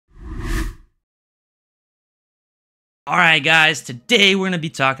Alright guys, today we're going to be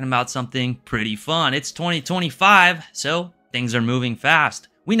talking about something pretty fun. It's 2025, so things are moving fast.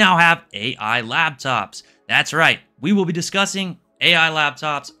 We now have AI laptops. That's right, we will be discussing AI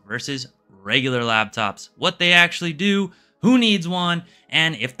laptops versus regular laptops, what they actually do, who needs one,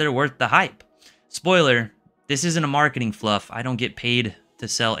 and if they're worth the hype. Spoiler, this isn't a marketing fluff. I don't get paid to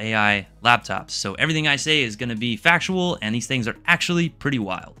sell AI laptops, so everything I say is going to be factual, and these things are actually pretty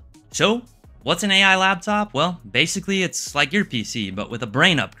wild. So, what's an AI laptop? Well, basically it's like your PC, but with a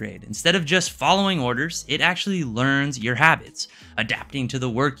brain upgrade. Instead of just following orders, it actually learns your habits, adapting to the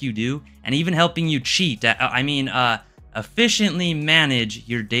work you do, and even helping you efficiently manage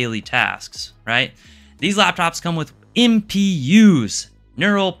your daily tasks, right? These laptops come with NPUs,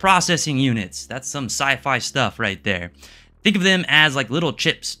 neural processing units. That's some sci-fi stuff right there. Think of them as like little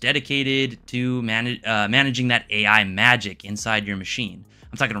chips dedicated to managing that AI magic inside your machine.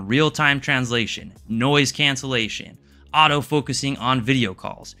 I'm talking real-time translation, noise cancellation, auto-focusing on video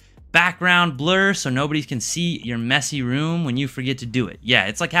calls, background blur so nobody can see your messy room when you forget to do it. Yeah,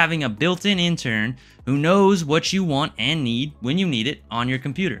 it's like having a built-in intern who knows what you want and need when you need it on your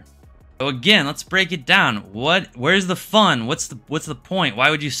computer. So again, let's break it down. Where's the fun? What's the point? Why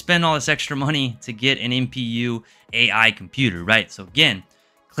would you spend all this extra money to get an NPU AI computer, right? So again,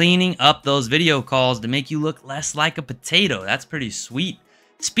 cleaning up those video calls to make you look less like a potato. That's pretty sweet.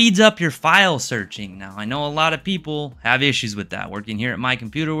 Speeds up your file searching. Now, I know a lot of people have issues with that. Working here at My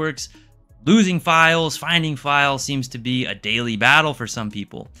Computer Works, losing files, finding files seems to be a daily battle for some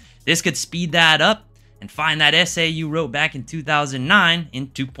people. This could speed that up and find that essay you wrote back in 2009 in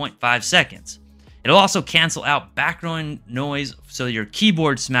 2.5 seconds. It'll also cancel out background noise so your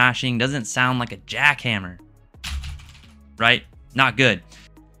keyboard smashing doesn't sound like a jackhammer. Right? Not good.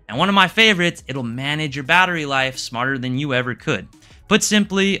 And one of my favorites, it'll manage your battery life smarter than you ever could. Put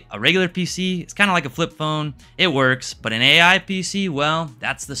simply, a regular PC, it's kind of like a flip phone. It works, but an AI PC, well,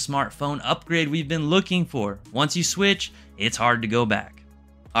 that's the smartphone upgrade we've been looking for. Once you switch, it's hard to go back.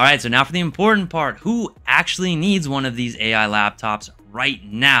 All right, so now for the important part, who actually needs one of these AI laptops right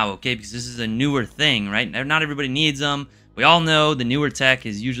now, okay? Because this is a newer thing, right? Not everybody needs them. We all know the newer tech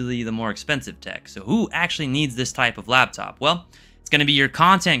is usually the more expensive tech. So who actually needs this type of laptop? Well, it's going to be your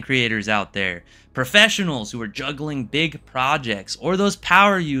content creators out there, professionals who are juggling big projects, or those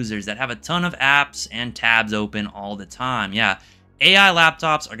power users that have a ton of apps and tabs open all the time. Yeah, AI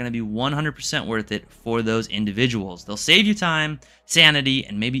laptops are going to be 100% worth it for those individuals. They'll save you time, sanity,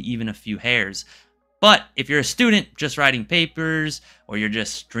 and maybe even a few hairs. But if you're a student just writing papers, or you're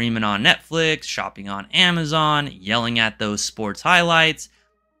just streaming on Netflix, shopping on Amazon, yelling at those sports highlights,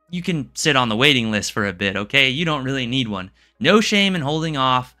 you can sit on the waiting list for a bit, okay? You don't really need one. No shame in holding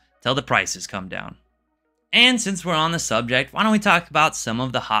off till the prices come down. And since we're on the subject, why don't we talk about some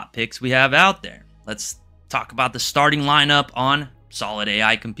of the hot picks we have out there? Let's talk about the starting lineup on solid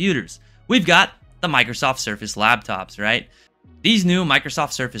AI computers. We've got the Microsoft Surface laptops, right? These new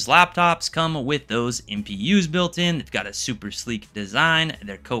Microsoft Surface laptops come with those NPUs built in. They've got a super sleek design.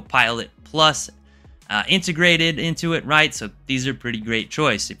 They're Copilot Plus integrated into it, right? So these are pretty great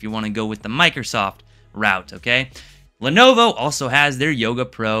choice if you want to go with the Microsoft route, okay? Lenovo also has their Yoga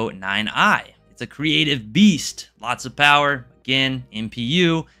Pro 9i. It's a creative beast, lots of power, again,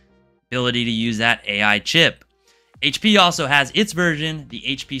 NPU, ability to use that AI chip. HP also has its version, the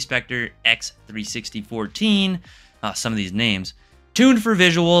HP Spectre X36014, some of these names, tuned for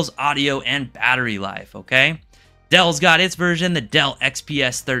visuals, audio, and battery life, okay? Dell's got its version, the Dell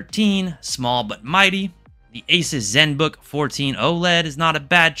XPS 13, small but mighty. The ASUS ZenBook 14 OLED is not a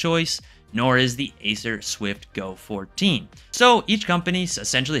bad choice, nor is the Acer Swift Go 14. So each company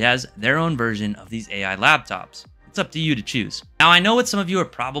essentially has their own version of these AI laptops. It's up to you to choose. Now I know what some of you are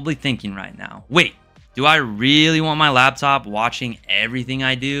probably thinking right now. Wait, do I really want my laptop watching everything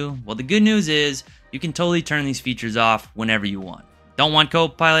I do? Well, the good news is you can totally turn these features off whenever you want. Don't want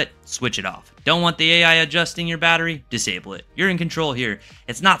Copilot? Switch it off. Don't want the AI adjusting your battery? Disable it. You're in control here.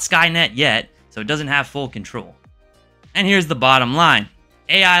 It's not Skynet yet, so it doesn't have full control. And here's the bottom line.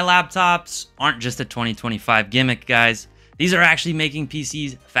 AI laptops aren't just a 2025 gimmick, guys. These are actually making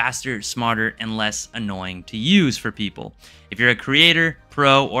PCs faster, smarter, and less annoying to use for people. If you're a creator,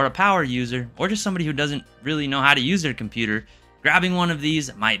 pro, or a power user, or just somebody who doesn't really know how to use their computer, grabbing one of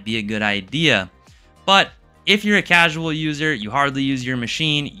these might be a good idea. But if you're a casual user, you hardly use your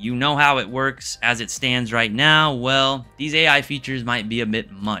machine, you know how it works as it stands right now, well, these AI features might be a bit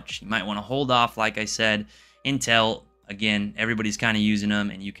much. You might want to hold off, like I said, until again, everybody's kind of using them,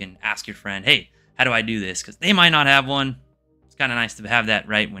 and you can ask your friend, hey, how do I do this? Because they might not have one. It's kind of nice to have that,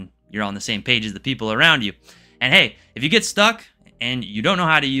 right, when you're on the same page as the people around you. And hey, if you get stuck and you don't know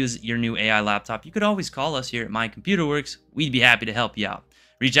how to use your new AI laptop, you could always call us here at My Computer Works. We'd be happy to help you out.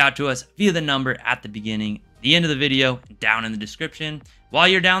 Reach out to us via the number at the beginning, the end of the video, and down in the description. While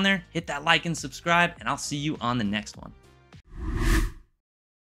you're down there, hit that like and subscribe, and I'll see you on the next one.